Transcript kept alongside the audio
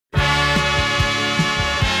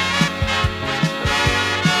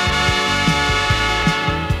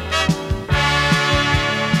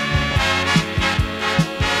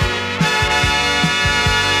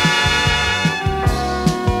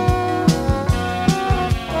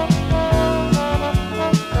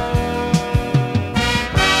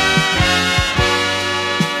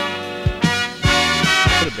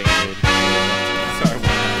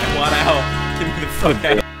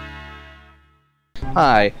Okay.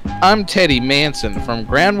 Hi, I'm Teddy Manson from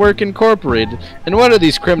Groundwork Incorporated, and what are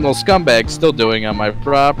these criminal scumbags still doing on my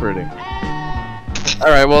property?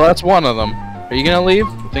 Alright, well that's one of them. Are you gonna leave?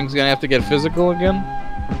 The thing's gonna have to get physical again?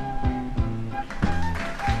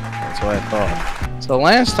 That's what I thought. So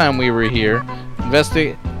last time we were here,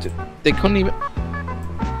 they couldn't even...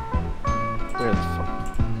 Where the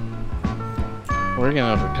fuck? We're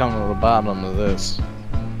gonna have to come to the bottom of this.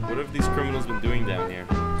 What have these criminals been doing down here?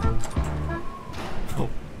 Oh,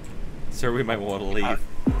 sir, we might want to leave.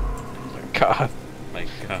 God. My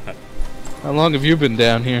God. How long have you been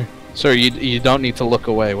down here? Sir, you don't need to look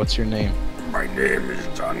away. What's your name? My name is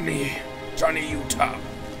Johnny Utah.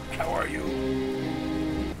 How are you?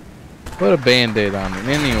 Put a band-aid on it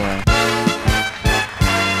anyway.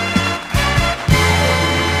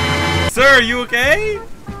 Sir, are you okay?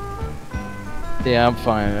 Yeah, I'm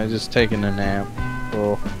fine. I just taken a nap. A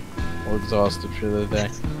little exhausted for the day.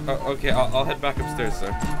 Okay, I'll head back upstairs,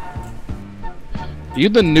 sir. You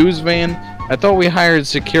the news van? I thought we hired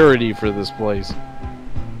security for this place.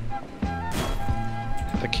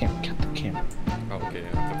 Cut the camera. Oh, okay,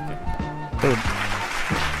 yeah, cut the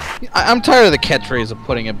camera. I'm tired of the catchphrase of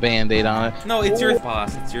putting a band-aid on it. No, it's your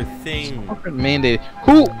boss. It's your thing. Mandate.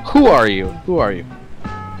 Who are you? Who are you?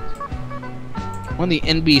 When the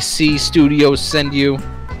NBC studios send you?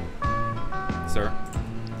 Sir.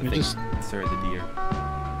 Sir, the deer.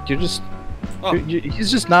 You're just... Oh. He's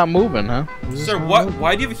just not moving, huh? Sir,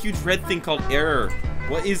 why do you have a huge red thing called error?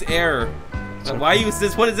 What is error? Okay. Why is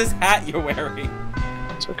this? What is this hat you're wearing?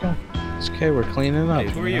 It's okay. It's okay, we're cleaning up. Hey,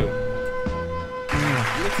 who are you?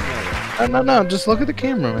 You look familiar. No, just look at the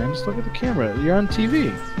camera, man. Just look at the camera. You're on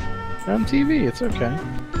TV. You're on TV, it's okay.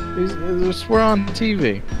 We're on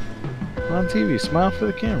TV. We're on TV. Smile for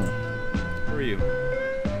the camera. Who are you?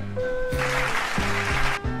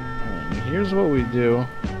 Alright, here's what we do.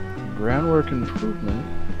 Groundwork improvement.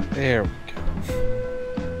 There we go.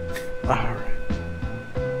 Alright.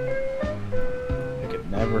 Like it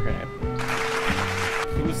never happened.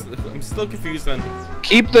 I'm still confused on...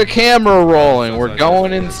 Keep the camera rolling. We're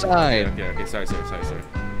going inside. Okay. Sorry.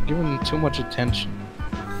 Giving too much attention.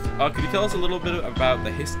 Could you tell us a little bit about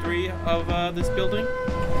the history of this building?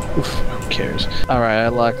 Oof, who cares? Alright, I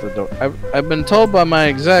locked the door. I've been told by my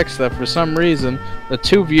execs that for some reason, the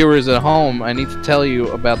two viewers at home, I need to tell you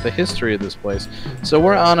about the history of this place. So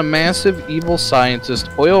we're on a massive evil scientist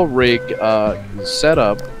oil rig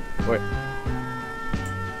setup. Wait.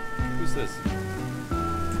 Who's this?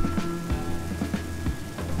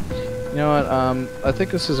 You know what, I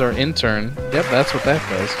think this is our intern. Yep, that's what that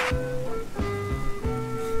does.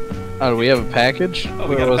 Oh, do we have a package? Oh,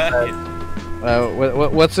 we got a package.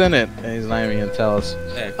 What's in it? He's not even gonna tell us.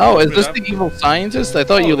 Hey, oh, is this the evil scientist? I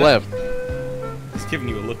thought you left. He's giving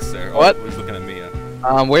you a look, sir. What? Oh, he's looking at me.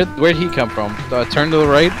 Where'd he come from? Turn to the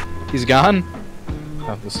right? He's gone?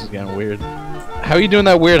 Oh, this is getting weird. How are you doing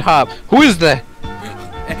that weird hop? Who is that?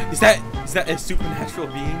 Is that a supernatural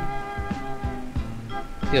being?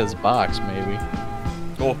 Yeah, his box, maybe.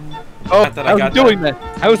 Oh, how's it doing that?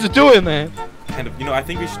 How is it doing that? Kind of, I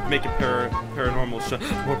think we should make a paranormal show.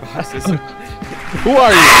 More boxes. Who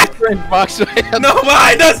are you? Boxman. No,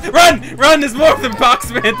 behind us! Run! There's more than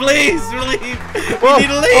Boxman, please! Leave! We need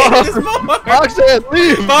to leave! There's more! Boxman,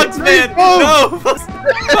 leave! Boxman! No! No!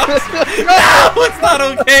 It's not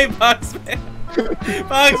okay, Boxman!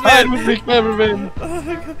 Boxman! Cameraman.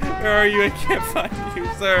 Where are you? I can't find you,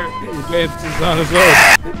 sir. He's on his own.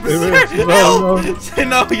 Sir, help!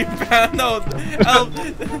 No, you're bad. No, help!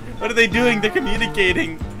 What are they doing? They're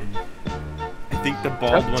communicating. I think the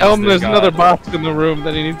bald one. Tell him there's another box in the room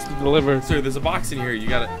that he needs to deliver. Sir, there's a box in here. You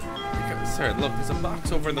gotta. Sir, look, there's a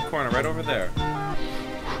box over in the corner, right over there.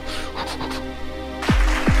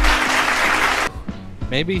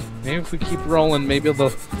 Maybe if we keep rolling, maybe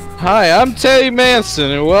they'll... Hi, I'm Teddy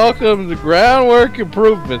Manson, and welcome to Groundwork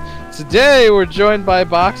Improvement. Today, we're joined by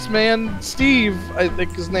Boxman Steve, I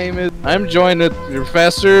think his name is. I'm joined with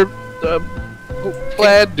Professor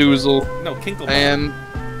Pladoozle. No, Kinklebottom. And...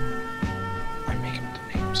 I'm making up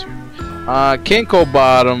the names here.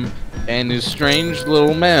 Kinklebottom and his strange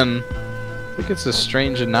little men. I think it's a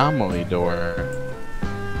strange anomaly door.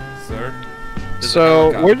 Sir?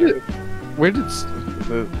 So, where did...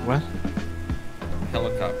 what?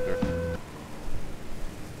 Helicopter.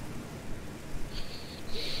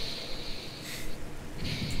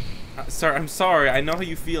 Sir, I'm sorry. I know how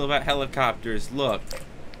you feel about helicopters. Look,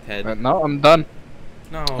 Ted. No, I'm done.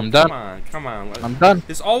 No, I'm done. Come on. I'm done.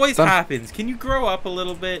 This always done. happens. Can you grow up a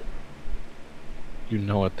little bit? You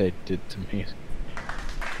know what they did to me.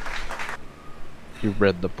 You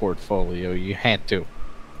read the portfolio. You had to.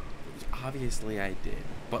 Obviously I did.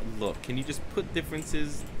 But look, can you just put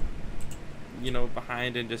differences, you know,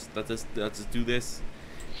 behind and just let's just do this?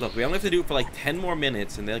 Look, we only have to do it for like 10 more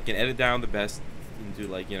minutes, and then I can edit down the best and do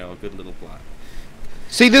like, you know, a good little plot.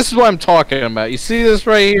 See, this is what I'm talking about. You see this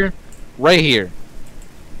right here? Right here.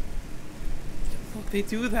 Look, they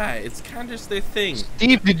do that. It's kind of just their thing.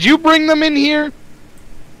 Steve, did you bring them in here?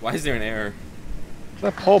 Why is there an error? Is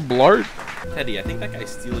that Paul Blart? Teddy, I think that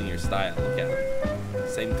guy's stealing your style. Look at him.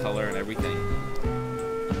 Same color and everything.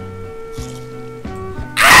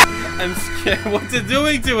 Ah! I'm scared. What's it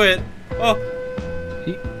doing to it? Oh.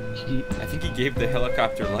 I think he gave the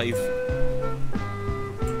helicopter life.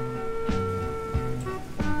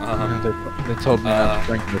 They told me not to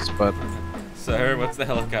bring this, but... Sir, what's the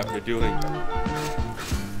helicopter doing?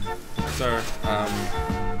 Sir,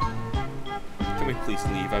 can we please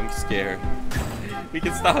leave? I'm scared. We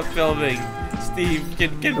can stop filming. Steve,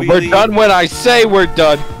 can we leave? We're done when I say we're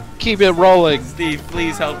done. Keep it rolling. Steve,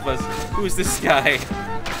 please help us. Who's this guy?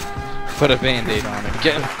 Put a band-aid on him.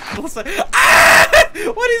 Get him. Ah!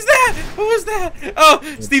 What is that? What was that? Oh,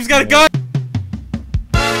 Steve's got a gun.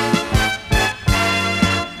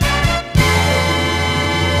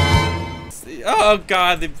 Oh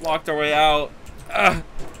God, they blocked our way out.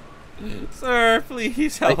 Sir,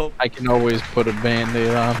 please help. I can always put a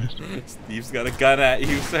band-aid on it. Steve's got a gun at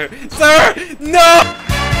you, sir. Sir, no!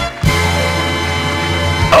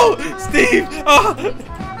 Oh, Steve! Oh!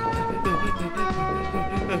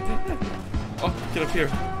 Oh, get up here.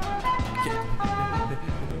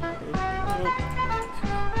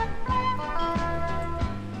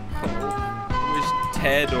 I wish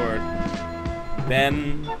Ted or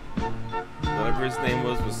Ben, whatever his name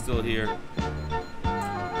was still here.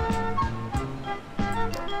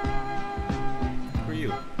 Who are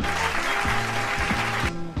you?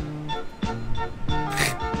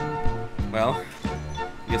 Well,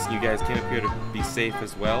 I guess you guys came up here to be safe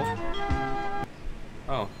as well.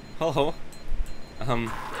 Oh, hello.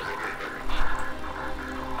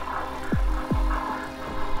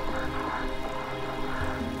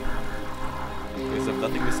 You guys have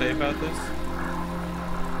nothing to say about this?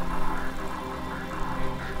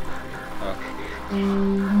 Oh.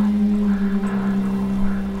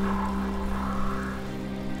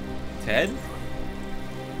 Ted?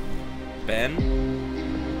 Ben?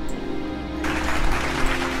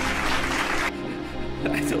 I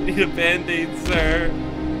don't need a band-aid, sir.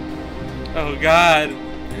 Oh God.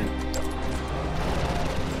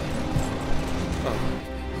 Oh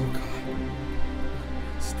God.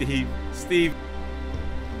 Steve,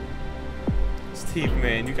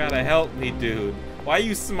 man, you gotta help me, dude. Why are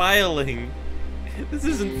you smiling? This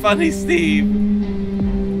isn't funny, Steve.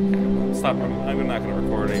 Stop, I'm not gonna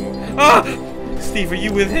record anymore. Ah! Steve, are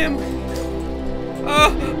you with him?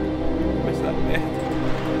 Ah! Where's that man?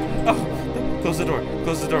 Oh! Close the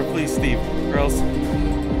door, please, Steve. Or else...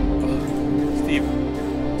 Steve,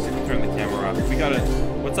 turn the camera off. We gotta...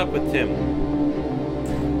 What's up with Tim?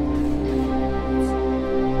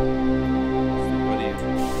 What are you...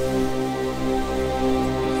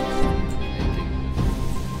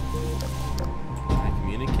 Can I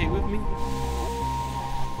communicate with me?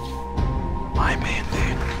 My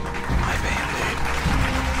band-aid. My band-aid.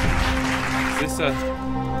 Is this a...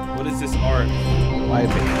 What is this art? My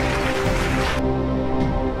band-aid.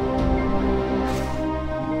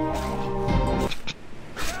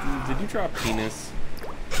 Did you draw a penis?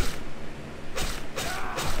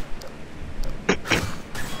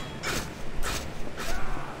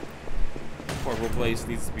 Horrible place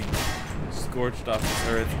needs to be scorched off this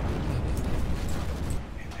earth.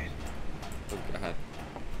 Oh God.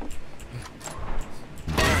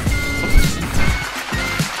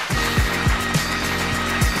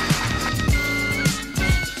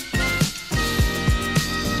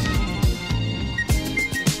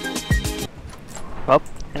 Well,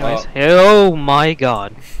 anyways. Oh my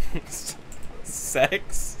God.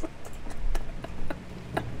 Sex?